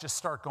of that, just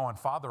start going,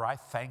 Father, I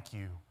thank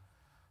you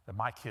that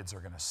my kids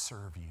are going to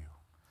serve you.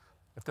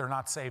 If they're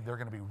not saved, they're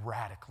going to be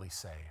radically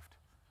saved.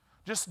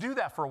 Just do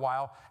that for a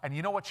while, and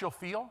you know what you'll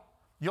feel?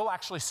 You'll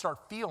actually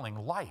start feeling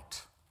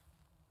light.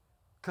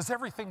 Because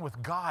everything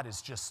with God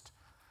is just,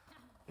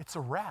 it's a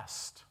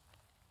rest.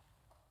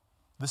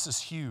 This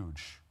is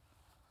huge.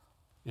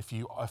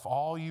 If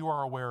all you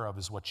are aware of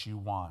is what you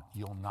want,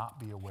 you'll not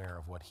be aware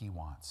of what he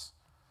wants.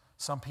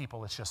 Some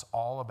people, it's just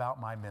all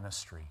about my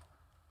ministry.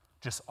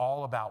 Just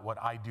all about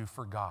what I do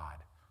for God.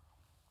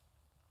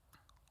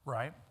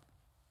 Right?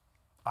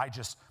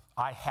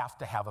 I have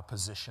to have a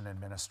position in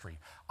ministry.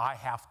 I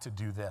have to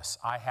do this.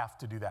 I have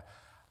to do that.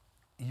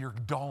 You're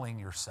dulling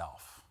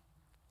yourself.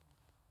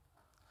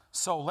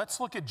 So let's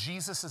look at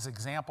Jesus'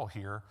 example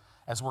here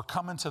as we're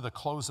coming to the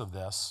close of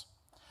this.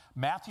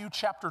 Matthew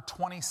chapter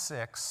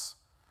 26,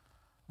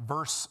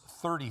 verse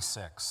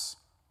 36.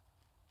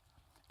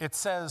 It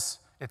says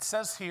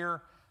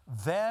here,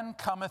 then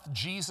cometh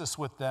Jesus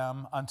with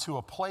them unto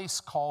a place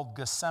called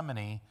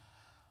Gethsemane,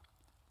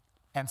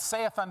 and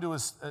saith unto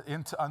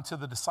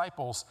the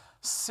disciples,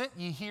 sit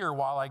ye here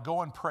while I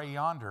go and pray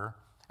yonder.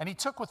 And he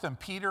took with him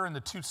Peter and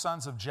the two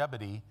sons of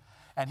Zebedee,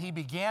 and he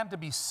began to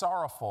be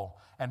sorrowful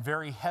and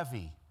very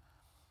heavy.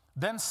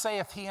 Then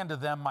saith he unto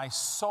them, my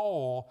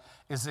soul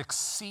is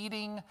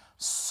exceeding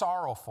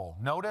sorrowful.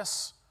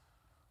 Notice,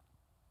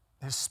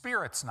 his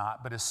spirit's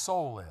not, but his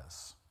soul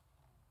is.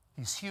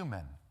 He's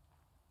human.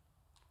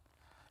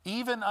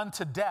 Even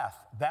unto death,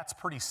 that's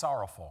pretty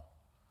sorrowful.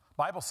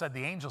 Bible said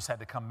the angels had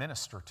to come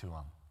minister to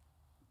him.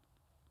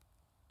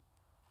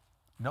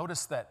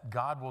 Notice that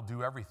God will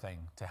do everything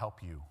to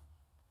help you.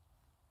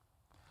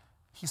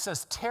 He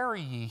says,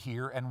 tarry ye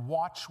here and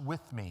watch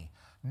with me.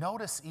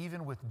 Notice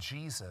even with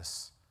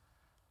Jesus,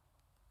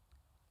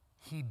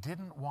 he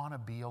didn't want to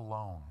be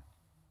alone.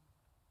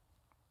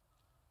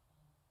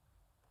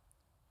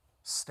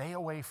 Stay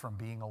away from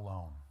being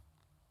alone.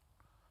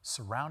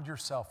 Surround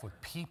yourself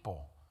with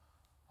people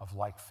of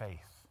like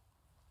faith,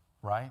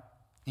 right?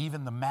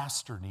 Even the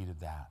master needed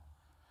that.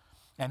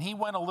 And he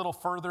went a little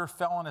further,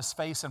 fell on his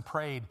face and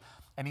prayed.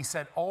 And he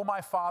said, oh,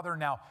 my Father.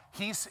 Now,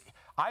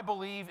 I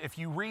believe if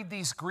you read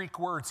these Greek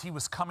words, he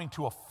was coming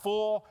to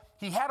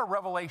he had a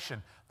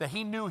revelation that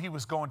he knew he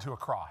was going to a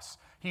cross.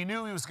 He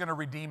knew he was going to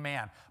redeem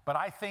man. But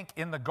I think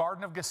in the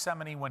Garden of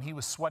Gethsemane, when he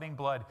was sweating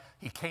blood,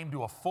 he came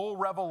to a full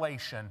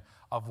revelation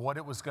of what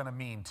it was going to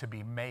mean to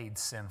be made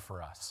sin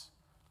for us.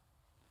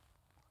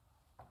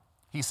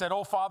 He said,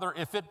 oh, Father,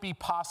 if it be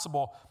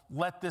possible,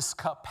 let this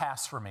cup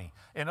pass from me.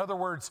 In other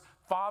words,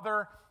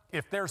 Father,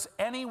 if there's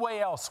any way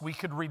else we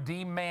could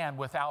redeem man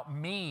without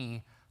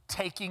me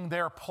taking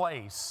their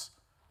place.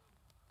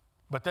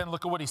 But then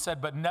look at what he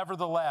said, but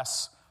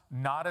nevertheless,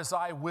 not as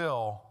I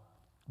will,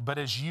 but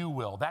as you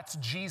will. That's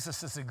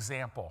Jesus'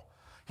 example.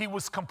 He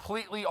was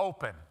completely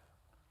open.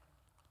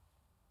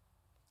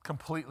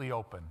 Completely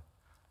open.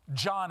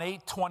 John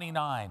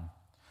 8:29.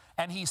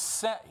 And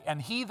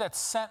he that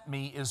sent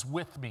me is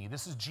with me.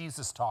 This is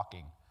Jesus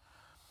talking.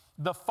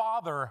 The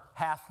Father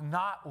hath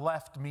not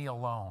left me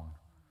alone.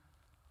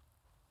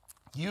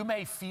 You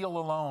may feel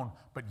alone,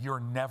 but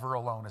you're never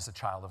alone as a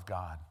child of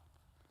God.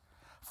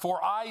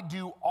 For I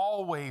do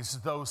always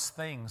those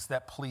things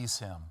that please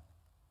him.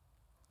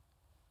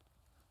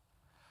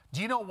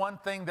 Do you know one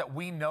thing that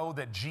we know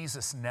that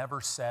Jesus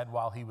never said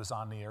while he was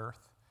on the earth?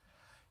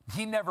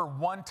 He never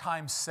one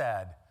time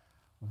said,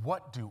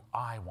 what do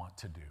I want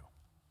to do?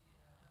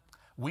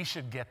 We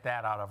should get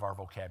that out of our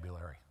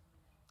vocabulary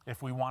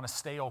if we want to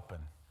stay open.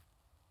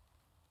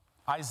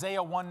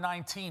 Isaiah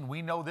 1:19,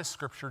 we know this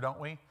scripture, don't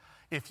we?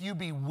 If you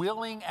be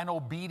willing and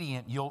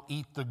obedient, you'll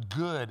eat the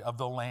good of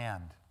the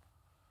land.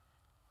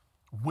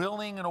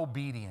 Willing and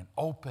obedient,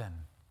 open.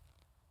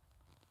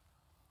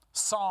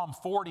 Psalm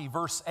 40,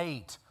 verse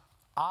 8,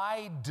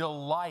 I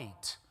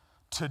delight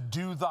to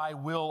do thy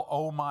will,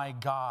 O my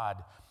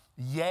God.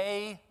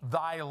 Yea,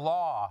 thy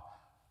law.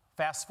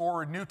 Fast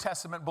forward, New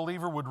Testament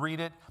believer would read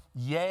it.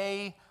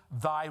 Yea,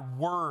 thy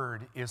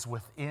word is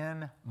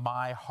within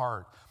my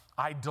heart.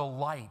 I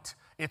delight.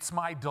 It's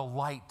my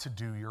delight to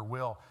do your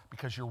will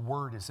because your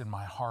word is in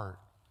my heart.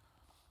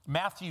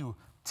 Matthew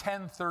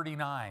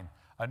 10:39,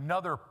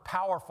 another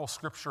powerful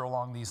scripture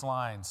along these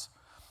lines.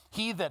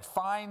 He that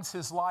finds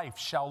his life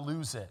shall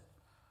lose it,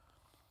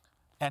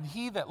 and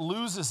he that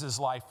loses his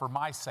life for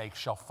my sake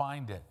shall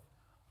find it.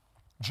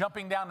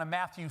 Jumping down to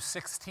Matthew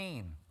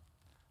 16,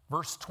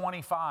 verse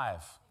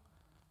 25.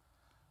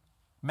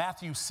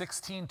 Matthew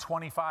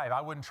 16:25. I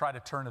wouldn't try to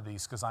turn to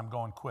these because I'm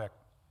going quick.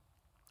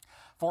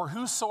 For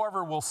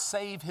whosoever will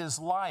save his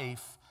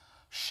life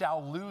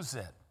shall lose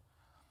it,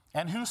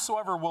 and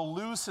whosoever will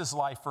lose his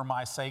life for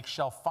my sake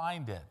shall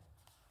find it.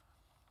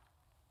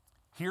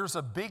 Here's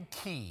a big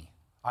key.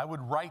 I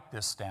would write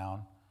this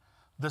down.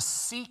 The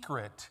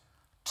secret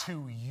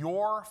to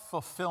your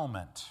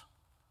fulfillment.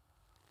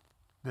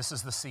 This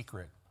is the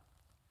secret.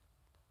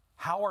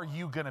 How are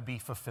you going to be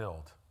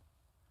fulfilled?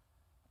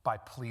 By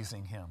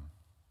pleasing him.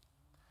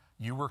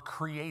 You were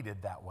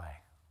created that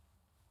way.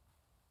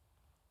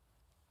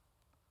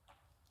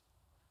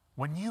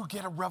 When you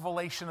get a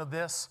revelation of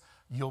this,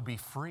 you'll be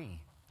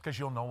free because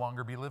you'll no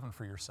longer be living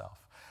for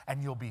yourself.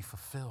 And you'll be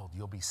fulfilled.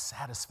 You'll be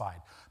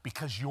satisfied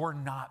because you're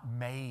not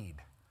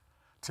made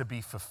to be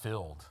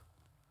fulfilled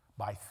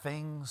by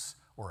things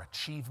or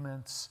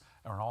achievements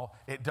or all.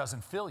 It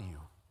doesn't fill you.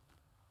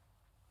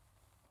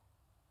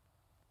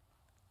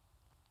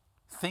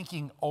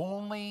 Thinking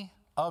only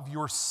of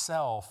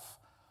yourself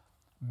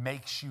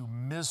makes you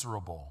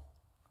miserable.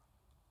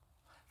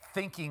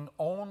 Thinking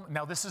only,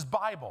 now this is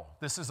Bible,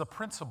 this is a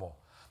principle.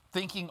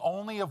 Thinking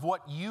only of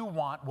what you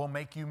want will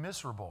make you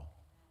miserable.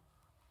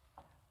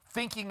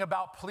 Thinking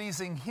about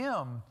pleasing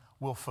him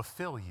will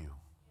fulfill you.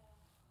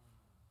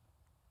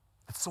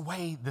 That's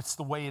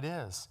the way it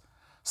is.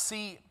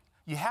 See,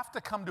 you have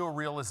to come to a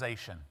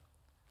realization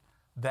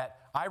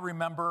that I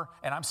remember,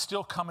 and I'm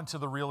still coming to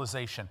the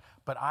realization,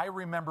 but I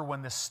remember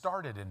when this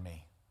started in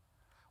me,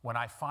 when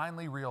I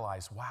finally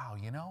realized, wow,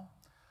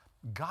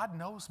 God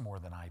knows more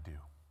than I do.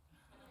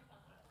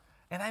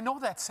 And I know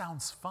that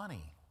sounds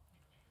funny,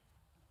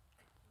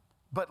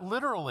 but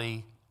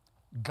literally,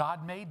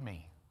 God made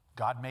me.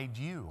 God made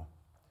you.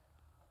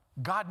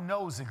 God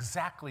knows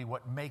exactly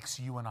what makes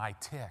you and I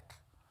tick.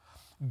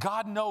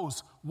 God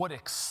knows what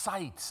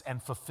excites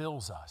and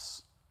fulfills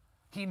us.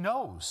 He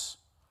knows.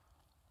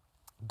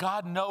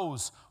 God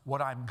knows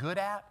what I'm good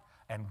at,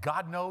 and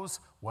God knows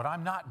what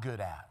I'm not good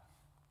at,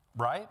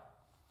 right?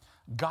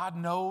 God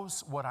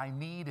knows what I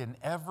need in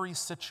every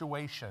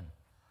situation.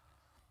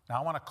 Now,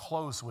 I want to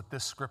close with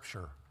this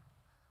scripture.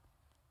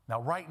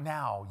 Now, right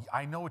now,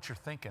 I know what you're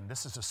thinking.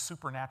 This is a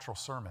supernatural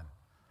sermon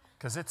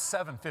because it's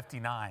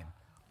 7:59,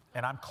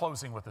 and I'm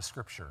closing with a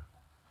scripture.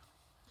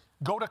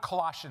 Go to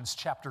Colossians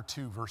chapter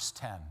 2, verse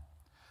 10.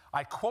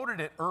 I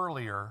quoted it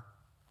earlier,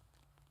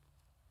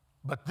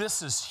 but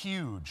this is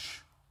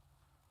huge.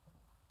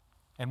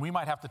 And we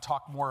might have to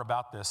talk more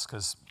about this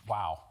because,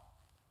 wow.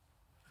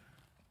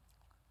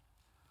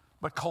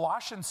 But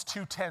Colossians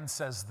 2:10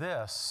 says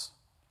this,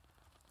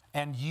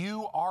 and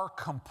you are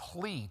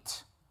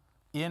complete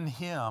in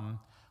him,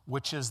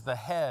 which is the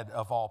head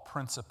of all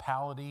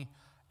principality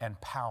and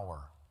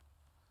power.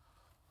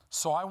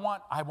 So I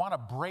want to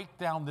break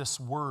down this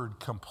word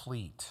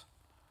complete.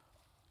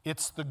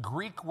 It's the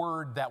Greek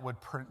word that would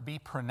be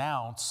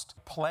pronounced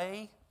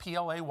play,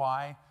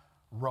 P-L-A-Y,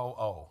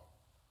 ro-o,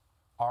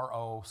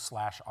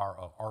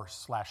 R-O/R-O, or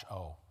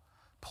 /O.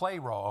 Play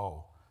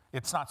ro-o.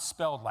 It's not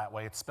spelled that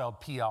way. It's spelled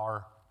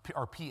P-L-E-R-O-O.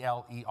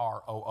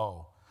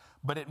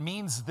 But it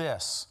means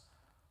this.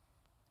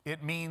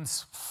 It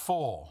means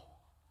full.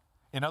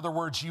 In other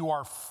words, you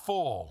are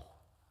full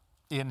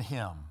in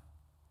him.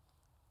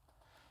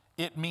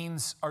 It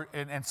means,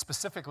 and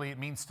specifically, it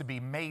means to be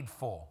made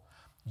full.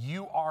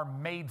 You are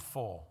made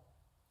full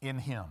in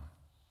him.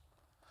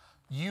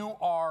 You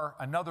are,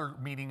 another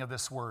meaning of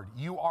this word,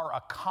 you are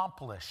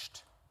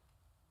accomplished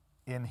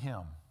in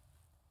him.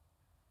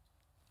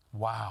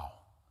 Wow.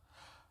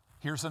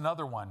 Here's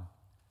another one.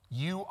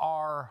 You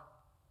are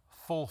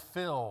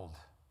fulfilled.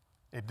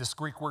 This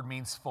Greek word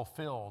means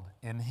fulfilled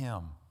in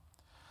him.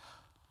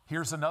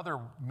 Here's another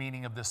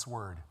meaning of this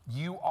word.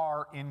 You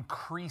are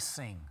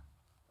increasing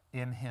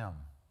in him.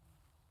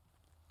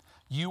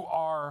 You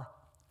are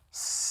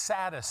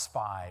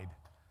satisfied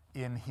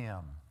in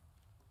him.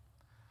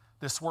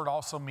 This word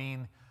also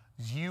means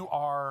you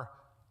are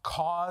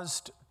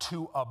caused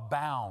to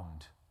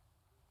abound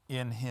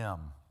in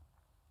him.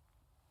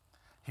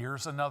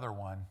 Here's another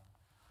one.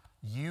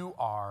 You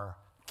are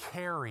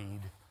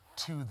carried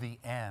to the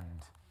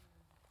end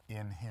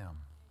in Him.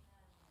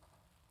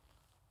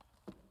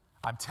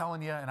 I'm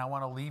telling you, and I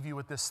want to leave you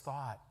with this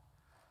thought.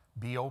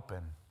 Be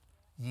open.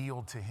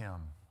 Yield to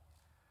Him.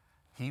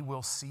 He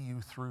will see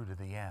you through to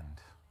the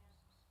end.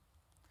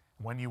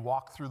 When you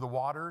walk through the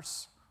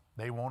waters,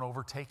 they won't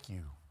overtake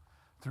you.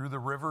 Through the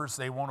rivers,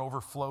 they won't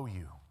overflow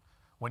you.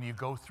 When you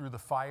go through the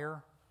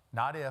fire,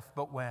 not if,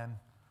 but when,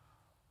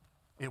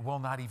 it will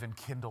not even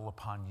kindle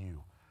upon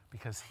you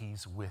because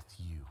He's with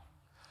you.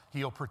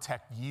 He'll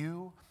protect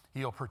you.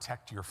 He'll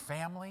protect your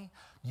family.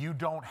 You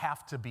don't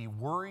have to be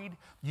worried.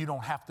 You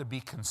don't have to be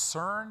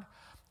concerned.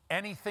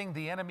 Anything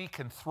the enemy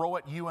can throw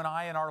at you and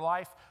I in our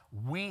life,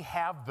 we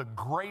have the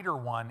greater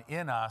one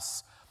in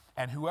us,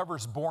 and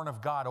whoever's born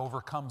of God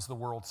overcomes the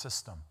world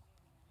system.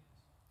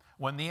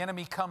 When the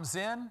enemy comes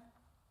in,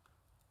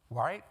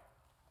 right,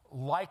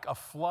 like a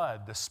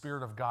flood, the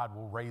Spirit of God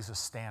will raise a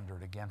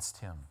standard against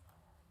him.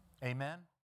 Amen.